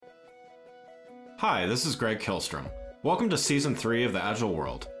Hi, this is Greg Kilstrom. Welcome to Season 3 of the Agile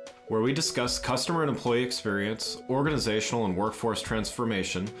World, where we discuss customer and employee experience, organizational and workforce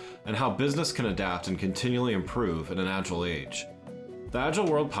transformation, and how business can adapt and continually improve in an agile age. The Agile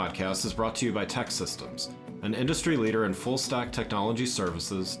World podcast is brought to you by TEKsystems, an industry leader in full-stack technology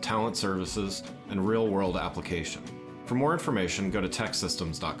services, talent services, and real-world application. For more information, go to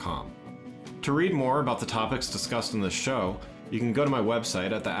teksystems.com. To read more about the topics discussed in this show, you can go to my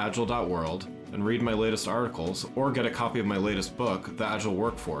website at theagile.world and read my latest articles, or get a copy of my latest book, The Agile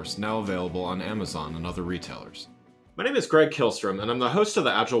Workforce, now available on Amazon and other retailers. My name is Greg Kilstrom, and I'm the host of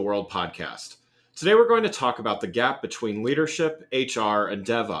the Agile World podcast. Today we're going to talk about the gap between leadership, HR, and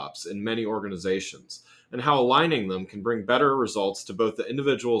DevOps in many organizations, and how aligning them can bring better results to both the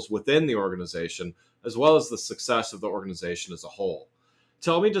individuals within the organization, as well as the success of the organization as a whole. To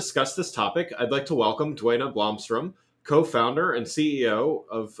help me discuss this topic, I'd like to welcome Duena Blomstrom, co-founder and CEO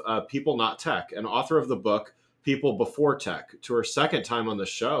of People Not Tech, and author of the book People Before Tech, to her second time on the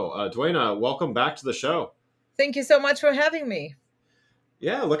show. Duena, welcome back to the show. Thank you so much for having me.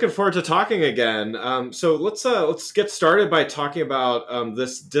 Yeah, looking forward to talking again. So let's get started by talking about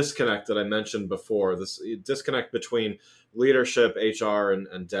this disconnect that I mentioned before, this disconnect between leadership, HR,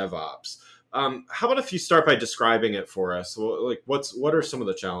 and DevOps. How about if you start by describing it for us? Well, what are some of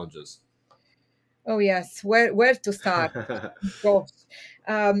the challenges? Oh yes, where to start? Gosh,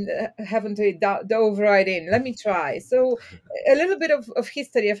 haven't we dove right in? Let me try. So, a little bit of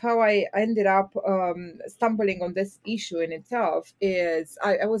history of how I ended up stumbling on this issue in itself is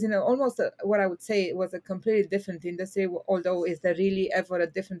I was in what I would say was a completely different industry, although is there really ever a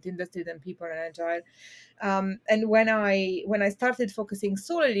different industry than people and agile? And when I started focusing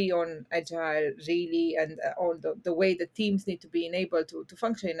solely on agile, really, and on the way the teams need to be enabled to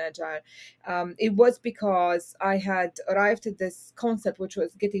function in agile, it was because I had arrived at this concept which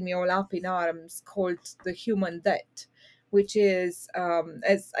was getting me all up in arms, called the human debt, which is,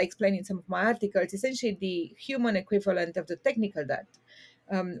 as I explain in some of my articles, essentially the human equivalent of the technical debt.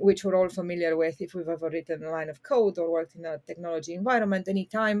 Which we're all familiar with if we've ever written a line of code or worked in a technology environment.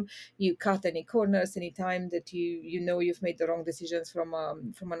 Anytime you cut any corners, anytime that you know you've made the wrong decisions from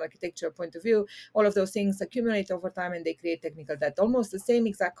an architectural point of view, all of those things accumulate over time and they create technical debt. Almost the same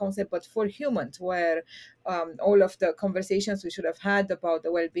exact concept, but for humans, where all of the conversations we should have had about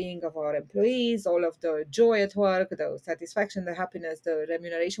the well-being of our employees, all of the joy at work, the satisfaction, the happiness, the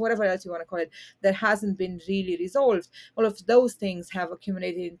remuneration, whatever else you want to call it, that hasn't been really resolved. All of those things have accumulated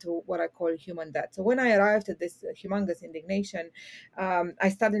into what I call human debt. So when I arrived at this humongous indignation, I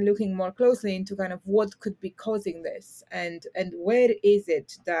started looking more closely into kind of what could be causing this, and where is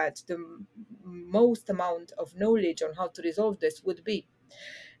it that the most amount of knowledge on how to resolve this would be.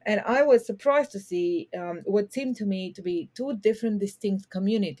 And I was surprised to see what seemed to me to be two different distinct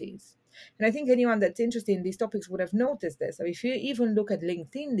communities. And I think anyone that's interested in these topics would have noticed this. So if you even look at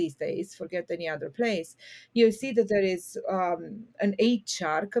LinkedIn these days, forget any other place, you'll see that there is an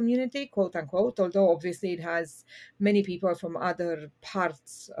HR community, quote unquote, although obviously it has many people from other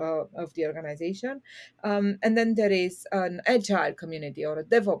parts of the organization. And then there is an agile community or a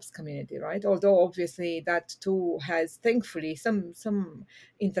DevOps community, right? Although obviously that too has thankfully some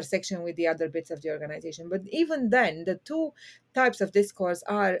intersection with the other bits of the organization. But even then, the two types of discourse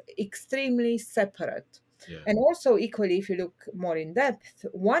are extremely separate. Yeah. And also equally, if you look more in depth,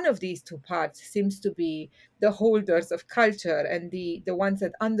 one of these two parts seems to be the holders of culture and the ones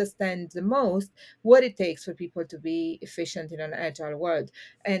that understand the most what it takes for people to be efficient in an agile world.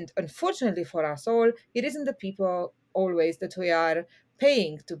 And unfortunately for us all, it isn't the people always that we are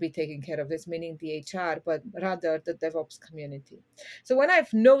paying to be taking care of this, meaning the HR, but rather the DevOps community. So when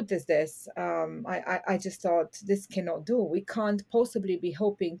I've noticed this, I just thought this cannot do. We can't possibly be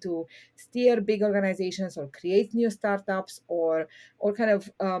hoping to steer big organizations or create new startups or kind of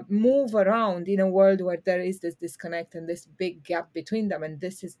move around in a world where there is this disconnect and this big gap between them. And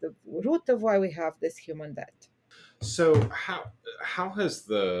this is the root of why we have this human debt. So how has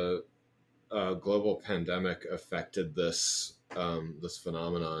the global pandemic affected this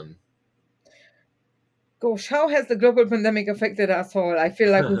phenomenon? Gosh, how has the global pandemic affected us all? I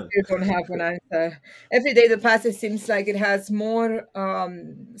feel like we still don't have an answer. Every day that passes seems like it has more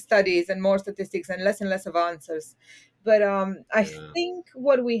studies and more statistics and less of answers. But I think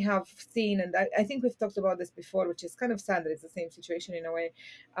what we have seen, and I think we've talked about this before, which is kind of sad that it's the same situation in a way.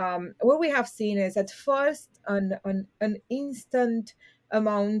 What we have seen is at first an instant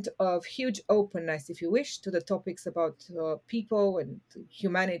amount of huge openness, if you wish, to the topics about people and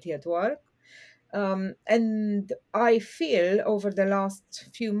humanity at work. And I feel over the last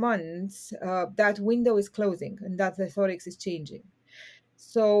few months that window is closing and that rhetoric is changing.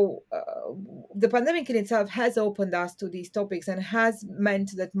 So the pandemic in itself has opened us to these topics and has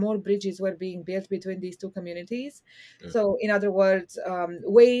meant that more bridges were being built between these two communities. Yeah. So, in other words,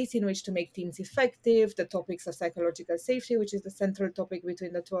 ways in which to make teams effective, the topics of psychological safety, which is the central topic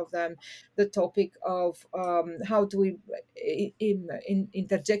between the two of them, the topic of how do we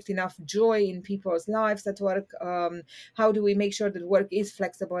interject enough joy in people's lives at work, how do we make sure that work is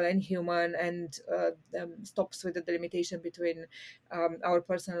flexible and human and stops with the delimitation between our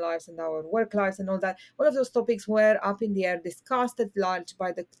personal lives and our work lives and all that. All of those topics were up in the air, discussed at large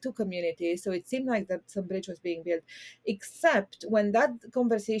by the two communities. So it seemed like that some bridge was being built, except when that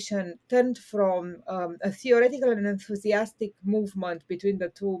conversation turned from a theoretical and enthusiastic movement between the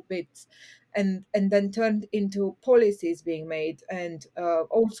two bits and then turned into policies being made and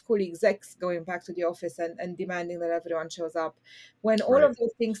old school execs going back to the office and demanding that everyone shows up. When all Right. of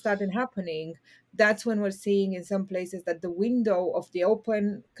those things started happening, that's when we're seeing in some places that the window of the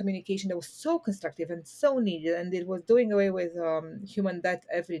open communication that was so constructive and so needed, and it was doing away with human death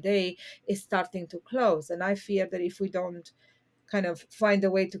every day, is starting to close. And I fear that if we don't kind of find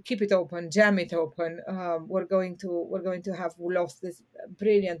a way to keep it open, jam it open, we're going to have lost this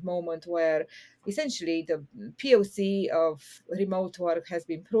brilliant moment where essentially the POC of remote work has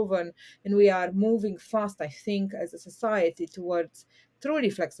been proven, and we are moving fast, I think, as a society towards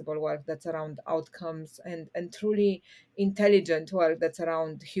truly flexible work that's around outcomes and truly intelligent work that's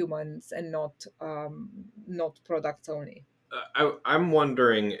around humans and not products only. I'm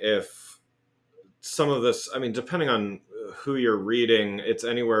wondering if some of this, I mean, depending on who you're reading, it's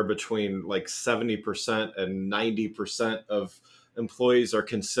anywhere between like 70% and 90% of employees are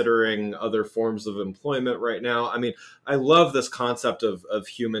considering other forms of employment right now. I mean, I love this concept of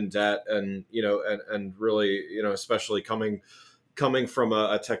human debt and, and really, especially coming from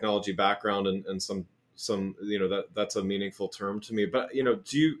a technology background and some, that's a meaningful term to me. But,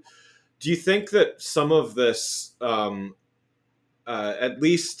 do you think that some of this, at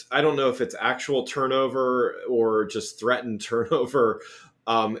least I don't know if it's actual turnover or just threatened turnover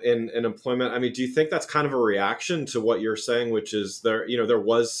in employment. I mean, do you think that's kind of a reaction to what you're saying, which is there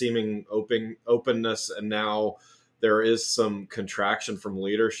was seeming openness, and now there is some contraction from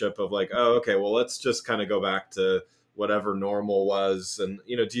leadership of like, oh, okay, well, let's just kind of go back to whatever normal was, and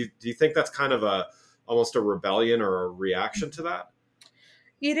do you think that's kind of a almost a rebellion or a reaction to that?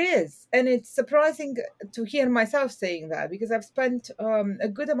 It is. And it's surprising to hear myself saying that because I've spent a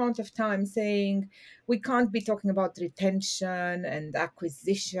good amount of time saying we can't be talking about retention and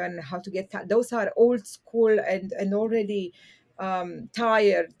acquisition, how to get those are old school and already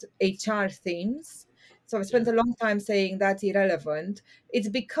tired HR themes. So I've spent Yeah. a long time saying that's irrelevant. It's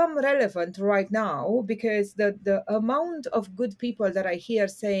become relevant right now because the amount of good people that I hear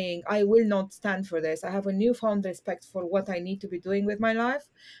saying, I will not stand for this. I have a newfound respect for what I need to be doing with my life,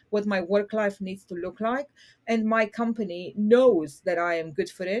 what my work life needs to look like, and my company knows that I am good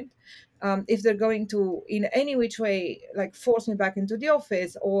for it. If they're going to in any which way like force me back into the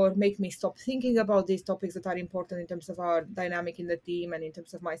office or make me stop thinking about these topics that are important in terms of our dynamic in the team and in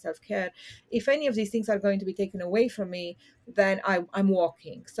terms of my self-care, if any of these things are going to be taken away from me, then I'm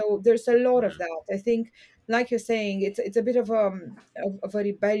walking. So there's a lot of that, I think. Like you're saying, it's a bit of a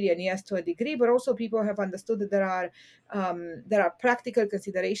rebellion, yes, to a degree, but also people have understood that there are practical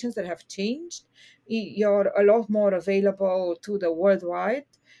considerations that have changed. You're a lot more available to the worldwide,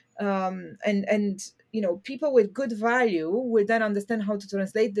 and people with good value will then understand how to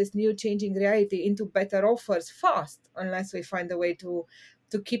translate this new changing reality into better offers fast, unless we find a way to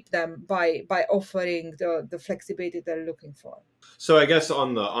keep them by offering the flexibility they're looking for. So I guess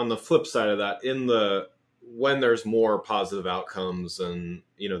on the flip side of that, in the when there's more positive outcomes, and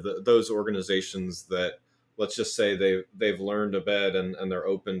those organizations that, let's just say, they've learned a bit, and they're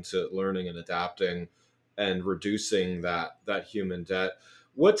open to learning and adapting and reducing that human debt.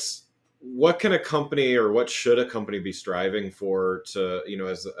 What can a company, or what should a company be striving for to,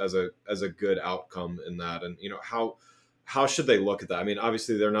 as a good outcome in that? And how should they look at that? I mean,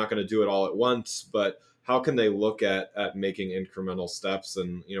 obviously they're not going to do it all at once, but how can they look at making incremental steps,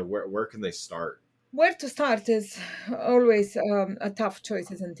 and where can they start? Where to start is always a tough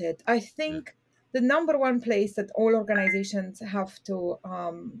choice, isn't it? I Yeah. think the number one place that all organizations have to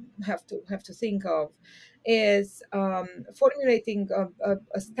think of is formulating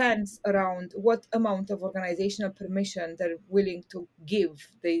a stance around what amount of organizational permission they're willing to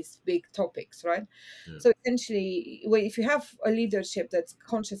give these big topics, right? Yeah. So essentially, if you have a leadership that's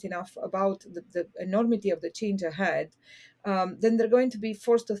conscious enough about the enormity of the change ahead, then they're going to be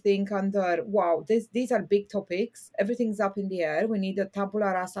forced to think under, wow, these are big topics. Everything's up in the air. We need a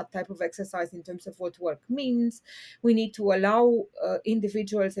tabula rasa type of exercise in terms of what work means. We need to allow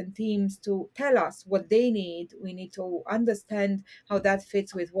individuals and teams to tell us what they need. We need to understand how that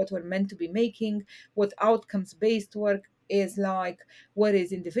fits with what we're meant to be making, what outcomes based work is like, what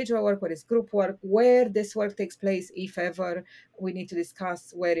is individual work, what is group work, where this work takes place, if ever. We need to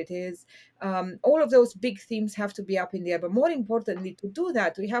discuss where it is. All of those big themes have to be up in the air. But more importantly, to do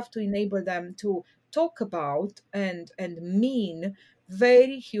that, we have to enable them to talk about and mean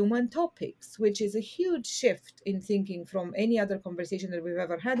very human topics, which is a huge shift in thinking from any other conversation that we've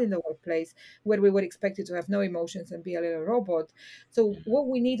ever had in the workplace, where we were expected to have no emotions and be a little robot. So what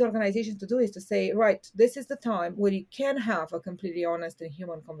we need organizations to do is to say, right, this is the time where you can have a completely honest and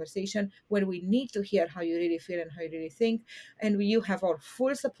human conversation, where we need to hear how you really feel and how you really think, and you have our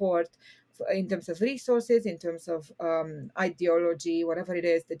full support in terms of resources, in terms of ideology, whatever it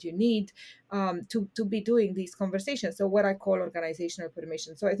is that you need to be doing these conversations. So what I call organizational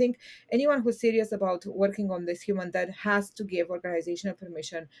permission. So I think anyone who's serious about working on this human debt has to give organizational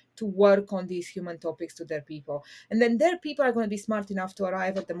permission to work on these human topics to their people. And then their people are going to be smart enough to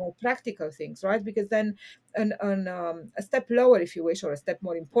arrive at the more practical things, right? Because then a step lower, if you wish, or a step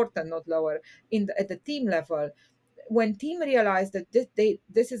more important, not lower, at the team level, when team realized that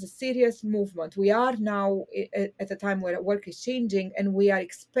this is a serious movement, we are now at a time where work is changing and we are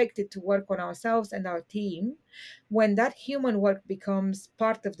expected to work on ourselves and our team. When that human work becomes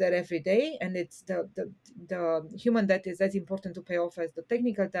part of their everyday, and it's the human debt is as important to pay off as the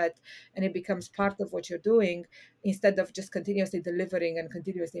technical debt, and it becomes part of what you're doing instead of just continuously delivering and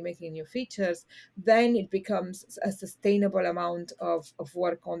continuously making new features, then it becomes a sustainable amount of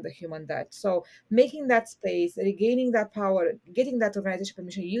work on the human debt. So making that space, regaining that power, getting that organization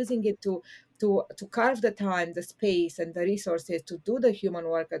permission, using it to carve the time, the space, and the resources to do the human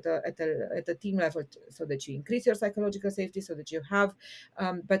work at the team level, so that you increase your psychological safety, so that you have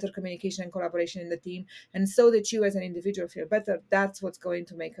better communication and collaboration in the team, and so that you as an individual feel better. That's what's going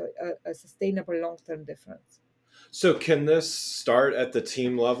to make a sustainable long-term difference. So can this start at the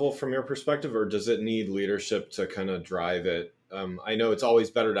team level from your perspective, or does it need leadership to kind of drive it? I know it's always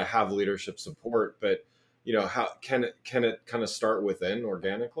better to have leadership support, but how can it kind of start within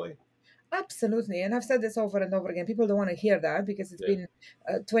organically? Absolutely. And I've said this over and over again. People don't want to hear that because it's Yeah.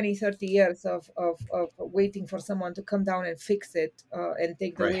 been 20, 30 years of waiting for someone to come down and fix it and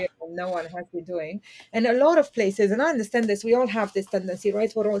take the Right. wheel, and no one has been doing. And a lot of places, and I understand this, we all have this tendency,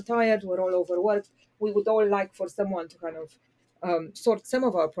 right? We're all tired, we're all overworked. We would all like for someone to kind of sort some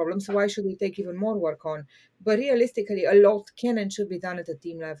of our problems. Why should we take even more work on? But realistically, a lot can and should be done at the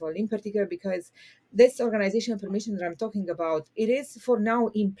team level, in particular because this organizational permission that I'm talking about, it is for now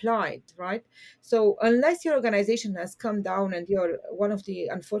implied, right? So unless your organization has come down and you're one of the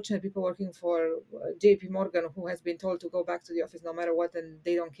unfortunate people working for JP Morgan who has been told to go back to the office no matter what, and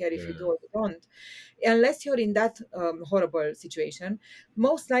they don't care if you do Yeah. or you don't, unless you're in that horrible situation,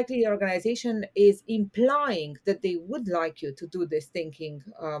 most likely your organization is implying that they would like you to do this thinking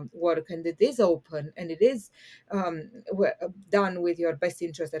work, and it is open and it is done with your best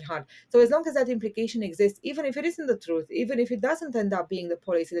interest at heart. So as long as that implication exists, even if it isn't the truth, even if it doesn't end up being the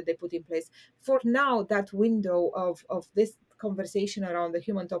policy that they put in place, for now that window of this conversation around the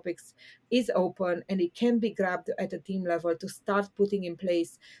human topics is open, and it can be grabbed at a team level to start putting in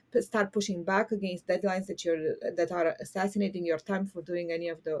place, start pushing back against deadlines that are assassinating your time for doing any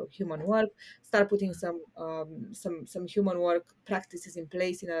of the human work, start putting some human work practices in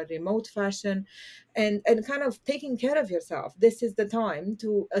place in a remote fashion, and kind of taking care of yourself. This is the time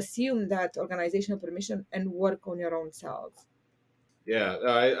to assume that organizational permission and work on your own self. Yeah,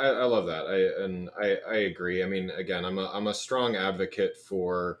 I love that. I agree. I mean, again, I'm a strong advocate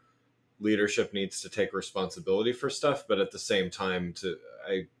for leadership needs to take responsibility for stuff, but at the same time,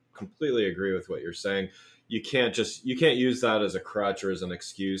 I completely agree with what you're saying. You can't use that as a crutch or as an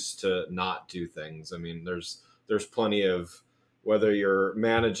excuse to not do things. I mean, there's plenty of, whether you're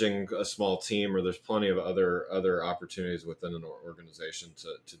managing a small team or there's plenty of other opportunities within an organization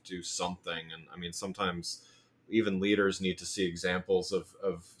to do something. And I mean, sometimes even leaders need to see examples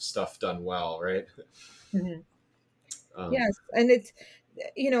of stuff done well, right? Mhm. Um, Yes, and it's,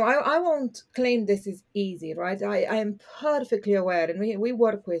 I won't claim this is easy, right? I am perfectly aware, and we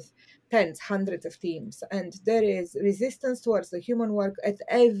work with tens, hundreds of teams, and there is resistance towards the human work at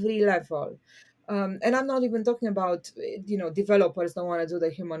every level. And I'm not even talking about, developers don't want to do the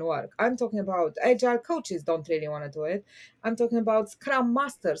human work. I'm talking about agile coaches don't really want to do it. I'm talking about scrum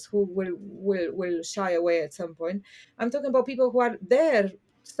masters who will shy away at some point. I'm talking about people who are there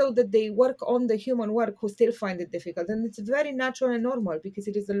so that they work on the human work who still find it difficult. And it's very natural and normal, because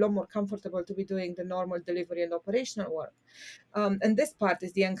it is a lot more comfortable to be doing the normal delivery and operational work. And this part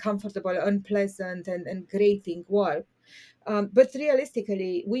is the uncomfortable, unpleasant, and grating work. But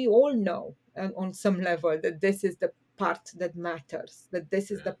realistically, we all know on some level that this is the part that matters, that this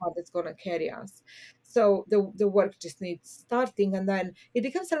is the part that's going to carry us. So the work just needs starting, and then it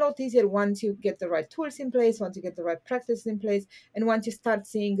becomes a lot easier once you get the right tools in place, once you get the right practices in place, and once you start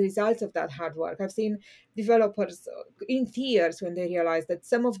seeing results of that hard work. I've seen developers in tears when they realize that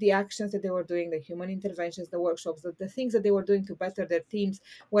some of the actions that they were doing, the human interventions, the workshops, the things that they were doing to better their teams,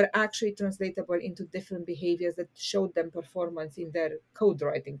 were actually translatable into different behaviors that showed them performance in their code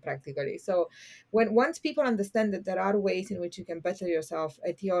writing practically. So once people understand that there are ways in which you can better yourself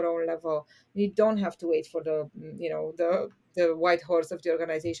at your own level, you don't have to wait for the white horse of the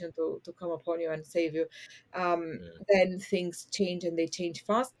organization to come upon you and save you. Then things change, and they change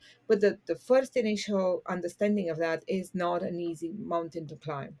fast. But the first initial understanding of that is not an easy mountain to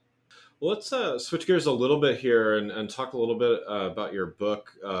climb. Well, let's switch gears a little bit here and talk a little bit about your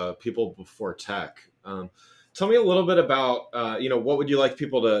book, People Before Tech. Tell me a little bit about, what would you like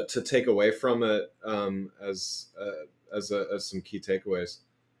people to take away from it as some key takeaways?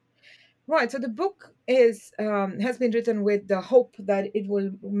 Right. So the book has been written with the hope that it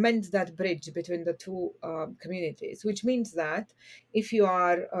will mend that bridge between the two communities, which means that if you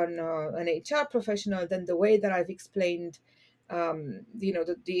are an HR professional, then the way that I've explained,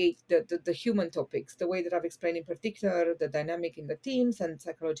 the human topics, the way that I've explained in particular the dynamic in the teams and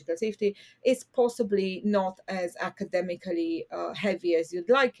psychological safety, is possibly not as academically heavy as you'd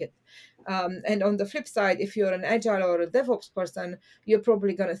like it. And on the flip side, if you're an agile or a DevOps person, you're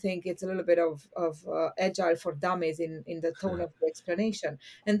probably going to think it's a little bit of agile for dummies in the tone of the explanation.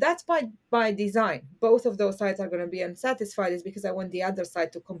 And that's by design. Both of those sides are going to be unsatisfied, is because I want the other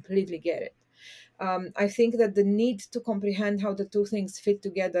side to completely get it. I think that the need to comprehend how the two things fit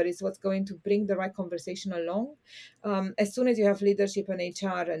together is what's going to bring the right conversation along. As soon as you have leadership and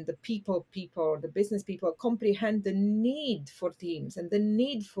HR and the people, the business people comprehend the need for teams and the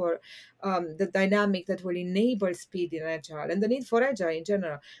need for the dynamic that will enable speed in agile and the need for agile in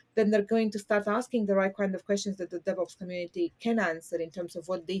general, then they're going to start asking the right kind of questions that the DevOps community can answer in terms of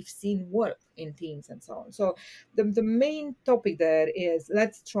what they've seen work in teams and so on. So the main topic there is,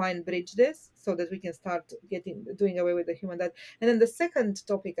 let's try and bridge this so that we can start doing away with the human debt. And then the second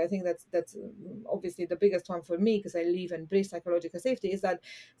topic, I think that's obviously the biggest one for me, because I live and breathe psychological safety, is that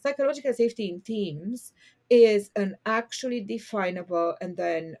psychological safety in teams is an actually definable and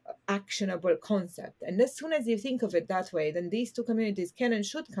then actionable concept. And as soon as you think of it that way, then these two communities can and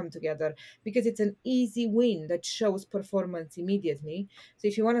should come together, because it's an easy win that shows performance immediately. So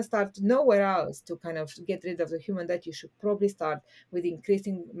if you want to start nowhere else to kind of get rid of the human debt, you should probably start with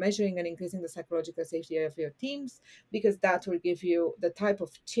measuring and increasing the psychological safety of your teams, because that will give you the type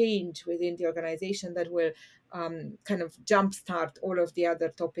of change within the organization that will kind of jumpstart all of the other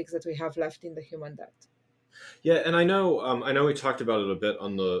topics that we have left in the human debt. Yeah, and I know we talked about it a bit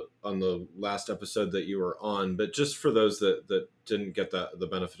on the last episode that you were on, but just for those that didn't get the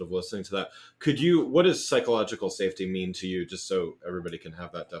benefit of listening to that, what does psychological safety mean to you, just so everybody can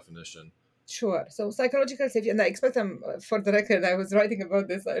have that definition? Sure. So psychological safety, and I expect for the record, I was writing about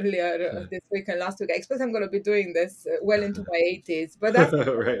this earlier this week and last week. I expect I'm going to be doing this well into my 80s, but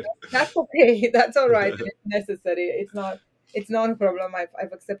Right. that's okay. That's all right. It's necessary. It's not a problem.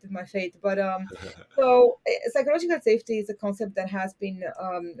 I've accepted my fate. But psychological safety is a concept that has been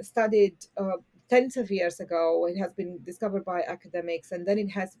studied tens of years ago. It has been discovered by academics, and then it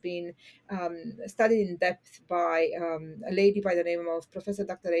has been studied in depth by a lady by the name of Professor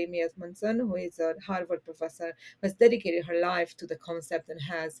Dr. Amy Edmondson, who is a Harvard professor, who has dedicated her life to the concept and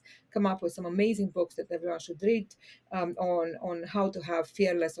has come up with some amazing books that everyone should read on how to have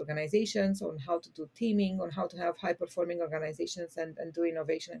fearless organizations, on how to do teaming, on how to have high-performing organizations and do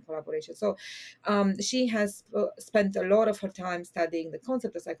innovation and collaboration. So she has spent a lot of her time studying the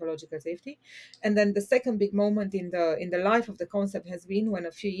concept of psychological safety. And then the second big moment in the life of the concept has been when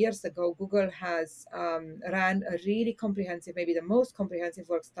a few years ago, Google has ran a really comprehensive, maybe the most comprehensive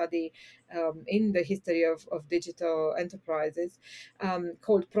work study in the history of digital enterprises,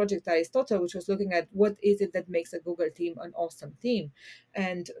 called Project Aristotle, which was looking at what is it that makes a Google team an awesome team.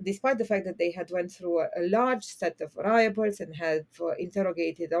 And despite the fact that they had went through a large set of variables and had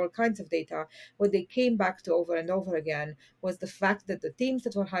interrogated all kinds of data, what they came back to over and over again was the fact that the teams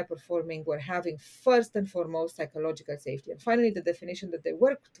that were high performing were having first and foremost psychological safety. And finally, the definition that they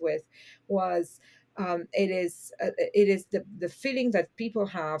worked with was it is the feeling that people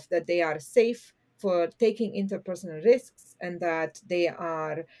have that they are safe, for taking interpersonal risks, and that they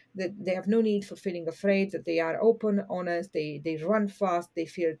have no need for feeling afraid, that they are open, honest, they run fast, they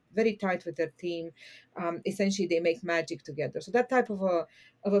feel very tight with their team. Essentially, they make magic together. So that type of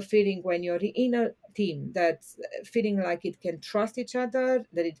a feeling when you're in a team that's feeling like it can trust each other,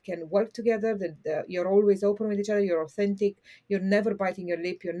 that it can work together, that you're always open with each other, you're authentic, you're never biting your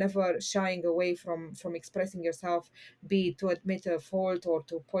lip, you're never shying away from expressing yourself, be it to admit a fault or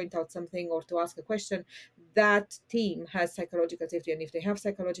to point out something or to ask a question. That team has psychological safety, and if they have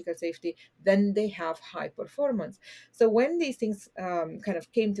psychological safety, then they have high performance. So when these things kind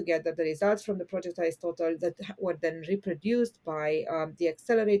of came together, the results from the project Aristotle that were then reproduced by the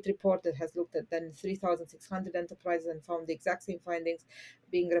Accelerate report that has looked at then 3,600 enterprises and found the exact same findings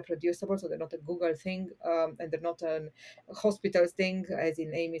being reproducible. So they're not a Google thing, and they're not a hospitals thing, as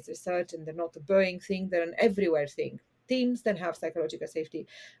in Amy's research, and they're not a Boeing thing. They're an everywhere thing. Teams that have psychological safety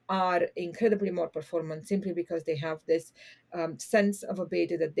are incredibly more performant simply because they have this sense of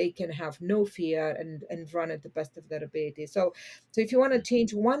ability that they can have no fear and run at the best of their ability. So if you want to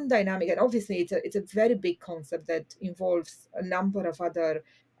change one dynamic, and obviously it's a very big concept that involves a number of other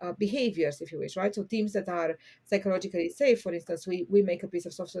behaviors, if you wish, right? So teams that are psychologically safe, for instance, we make a piece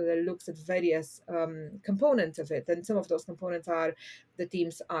of software that looks at various components of it. And some of those components are the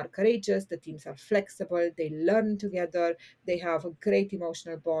teams are courageous, the teams are flexible, they learn together, they have a great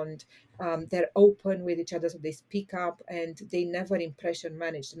emotional bond, they're open with each other, so they speak up, and they never impression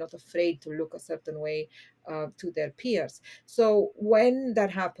manage. They're not afraid to look a certain way to their peers. So when that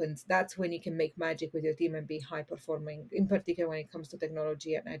happens, that's when you can make magic with your team and be high performing, in particular when it comes to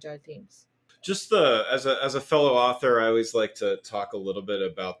technology and agile teams. Just the as a fellow author, I always like to talk a little bit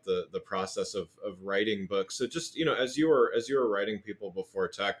about the process of writing books. So just, as you were writing People Before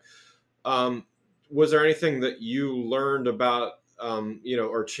Tech, um, was there anything that you learned about,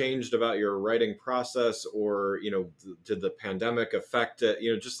 or changed about your writing process, or did the pandemic affect it?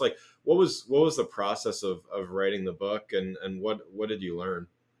 Just like what was the process of writing the book, and what did you learn?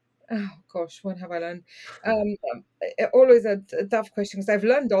 Oh gosh, what have I learned? Always a tough question, because I've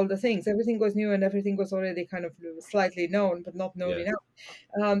learned all the things. Everything was new and everything was already kind of slightly known, but not known Yeah.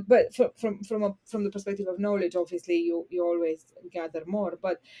 enough. But from the perspective of knowledge, obviously you always gather more.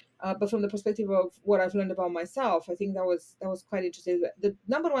 But from the perspective of what I've learned about myself, I think that was quite interesting. The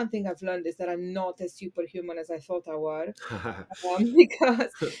number one thing I've learned is that I'm not as superhuman as I thought I were,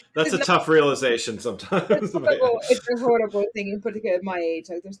 because That's it's a tough realization sometimes. But yeah. it's a horrible thing, in particular at my age.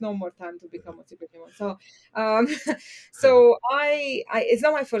 Like, there's no more time to become a superhuman. So, it's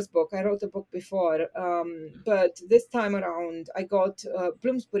not my first book. I wrote a book before, but this time around, I got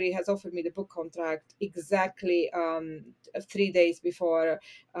Bloomsbury has offered me the book contract exactly 3 days before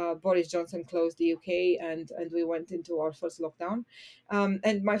Boris Johnson closed the UK, and we went into our first lockdown.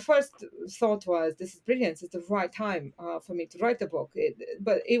 And my first thought was, this is brilliant. It's the right time for me to write the book.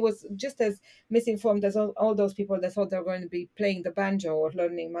 But it was just as misinformed as all those people that thought they were going to be playing the banjo or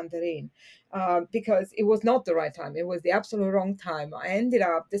learning Mandarin, because it was not the right time. It was the absolute wrong time. I ended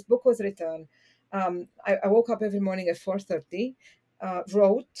up, this book was written. I woke up every morning at 4:30.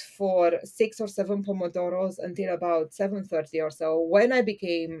 Wrote for 6 or 7 pomodoros until about 7:30 or so, when I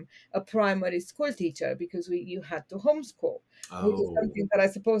became a primary school teacher, because you had to homeschool, which is Oh, something that I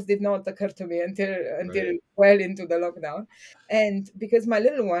suppose did not occur to me until right. well into the lockdown. And because my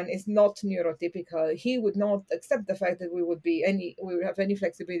little one is not neurotypical, he would not accept the fact that we would have any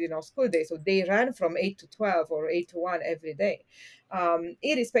flexibility in our school day. So they ran from 8 to 12 or 8 to 1 every day,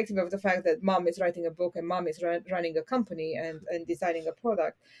 irrespective of the fact that mom is writing a book and mom is running a company and designing a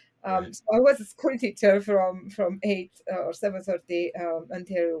product. Right. So I was a school teacher from 8 or 7:30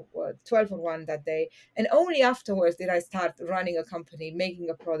 until 12 or 1 that day, and only afterwards did I start running a company,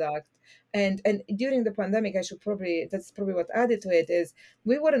 making a product. And during the pandemic, that's probably what added to it, is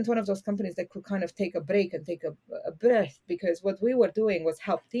we weren't one of those companies that could kind of take a break and take a breath, because what we were doing was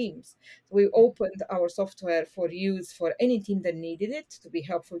help teams. So we opened our software for use for any team that needed it to be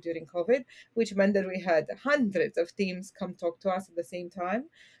helpful during COVID, which meant that we had hundreds of teams come talk to us at the same time.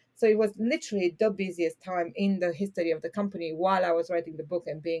 So it was literally the busiest time in the history of the company while I was writing the book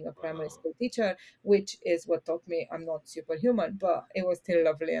and being a primary Wow. school teacher, which is what taught me I'm not superhuman, but it was still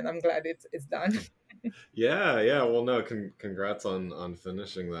lovely, and I'm glad it's done. Yeah, yeah. Well, no, congrats on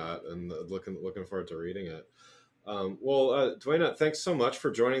finishing that, and looking forward to reading it. Duena, thanks so much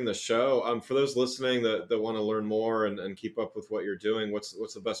for joining the show. For those listening that want to learn more and keep up with what you're doing,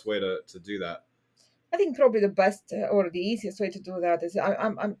 what's the best way to do that? I think probably the best or the easiest way to do that is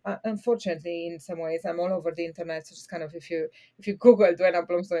unfortunately in some ways I'm all over the internet. So just kind of if you Google Duena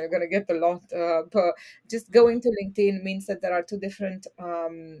Blomstrom, you're going to get a lot. But just going to LinkedIn means that there are two different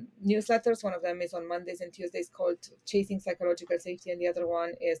newsletters. One of them is on Mondays and Tuesdays called Chasing Psychological Safety, and the other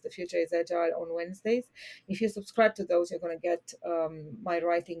one is The Future is Agile on Wednesdays. If you subscribe to those, you're going to get my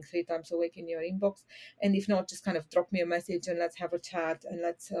writing 3 times a week in your inbox. And if not, just kind of drop me a message and let's have a chat and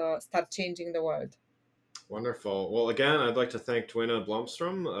let's start changing the world. Wonderful. Well, again, I'd like to thank Duena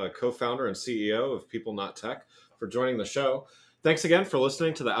Blomstrom, co-founder and CEO of People Not Tech, for joining the show. Thanks again for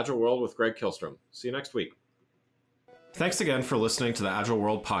listening to The Agile World with Greg Kihlstrom. See you next week. Thanks again for listening to the Agile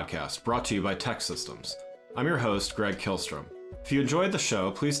World podcast, brought to you by Tech Systems. I'm your host, Greg Kihlstrom. If you enjoyed the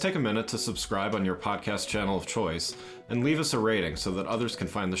show, please take a minute to subscribe on your podcast channel of choice and leave us a rating so that others can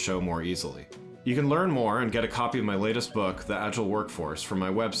find the show more easily. You can learn more and get a copy of my latest book, The Agile Workforce, from my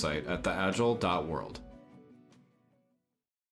website at theagile.world.